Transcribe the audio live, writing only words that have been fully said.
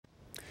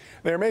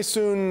There may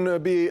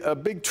soon be a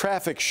big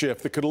traffic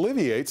shift that could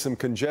alleviate some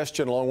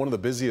congestion along one of the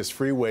busiest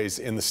freeways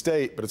in the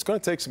state, but it's going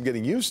to take some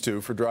getting used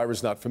to for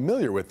drivers not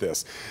familiar with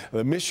this.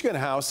 The Michigan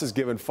House has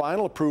given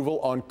final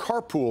approval on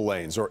carpool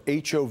lanes, or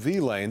HOV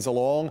lanes,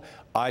 along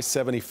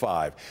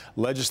I-75.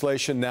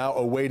 Legislation now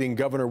awaiting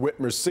Governor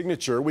Whitmer's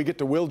signature. We get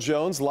to Will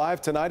Jones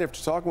live tonight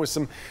after talking with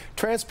some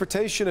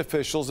transportation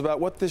officials about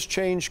what this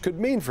change could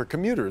mean for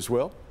commuters.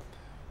 Will?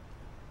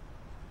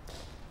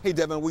 Hey,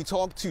 Devin, we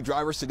talked to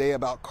drivers today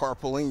about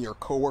carpooling. Your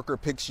coworker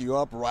picks you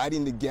up,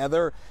 riding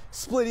together,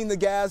 splitting the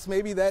gas.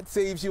 Maybe that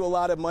saves you a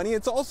lot of money.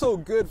 It's also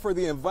good for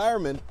the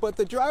environment, but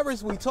the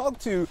drivers we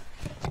talked to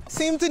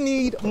seem to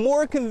need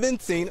more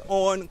convincing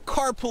on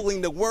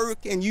carpooling to work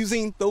and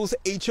using those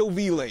HOV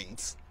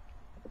lanes.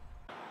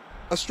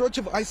 A stretch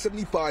of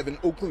I-75 in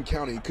Oakland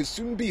County could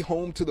soon be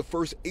home to the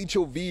first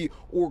HOV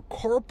or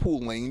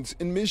carpool lanes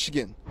in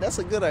Michigan. That's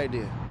a good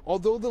idea.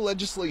 Although the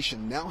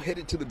legislation now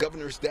headed to the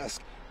governor's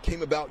desk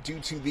came about due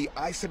to the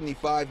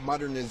I-75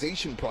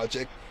 modernization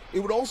project, it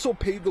would also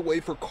pave the way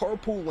for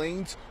carpool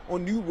lanes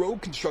on new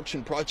road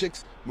construction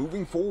projects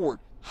moving forward.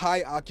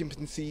 High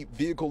occupancy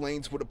vehicle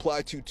lanes would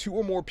apply to 2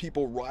 or more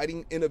people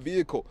riding in a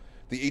vehicle.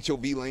 The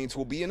HOV lanes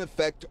will be in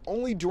effect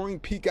only during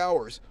peak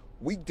hours,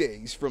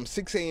 weekdays from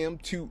 6 a.m.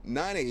 to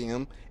 9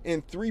 a.m.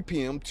 and 3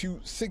 p.m. to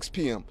 6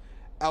 p.m.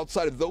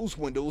 Outside of those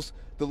windows,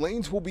 the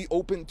lanes will be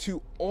open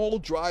to all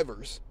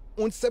drivers.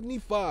 On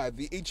 75,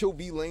 the HOV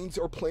lanes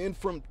are planned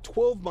from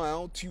 12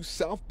 Mile to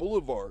South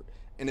Boulevard.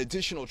 An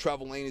additional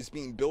travel lane is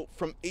being built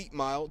from 8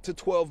 Mile to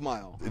 12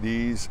 Mile.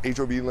 These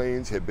HOV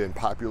lanes have been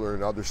popular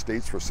in other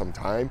states for some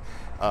time.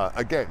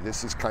 Again,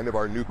 this is kind of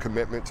our new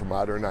commitment to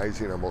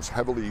modernizing our most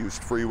heavily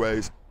used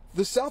freeways.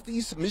 The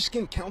Southeast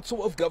Michigan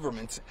Council of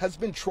Governments has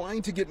been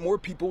trying to get more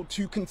people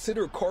to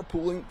consider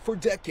carpooling for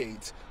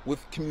decades with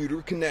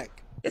Commuter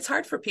Connect. It's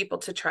hard for people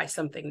to try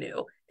something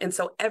new, and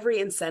so every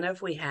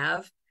incentive we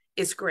have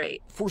is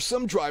great. For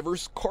some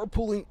drivers,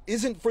 carpooling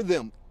isn't for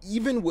them,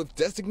 even with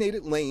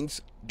designated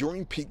lanes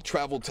during peak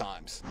travel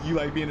times. You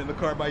like being in the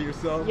car by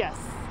yourself? Yes.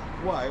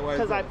 Why?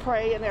 Because I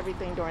pray and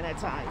everything during that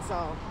time,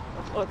 so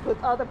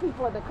with other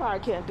people in the car, I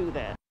can't do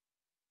that.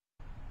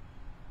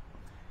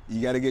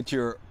 You got to get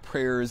your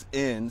prayers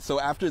in. So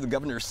after the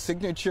governor's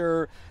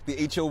signature,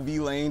 the HOV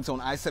lanes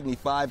on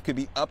I-75 could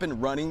be up and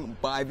running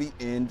by the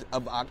end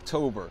of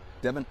October.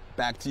 Devin,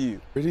 back to you.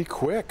 Pretty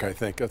quick, I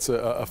think. That's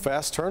a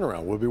fast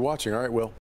turnaround. We'll be watching. All right, Will.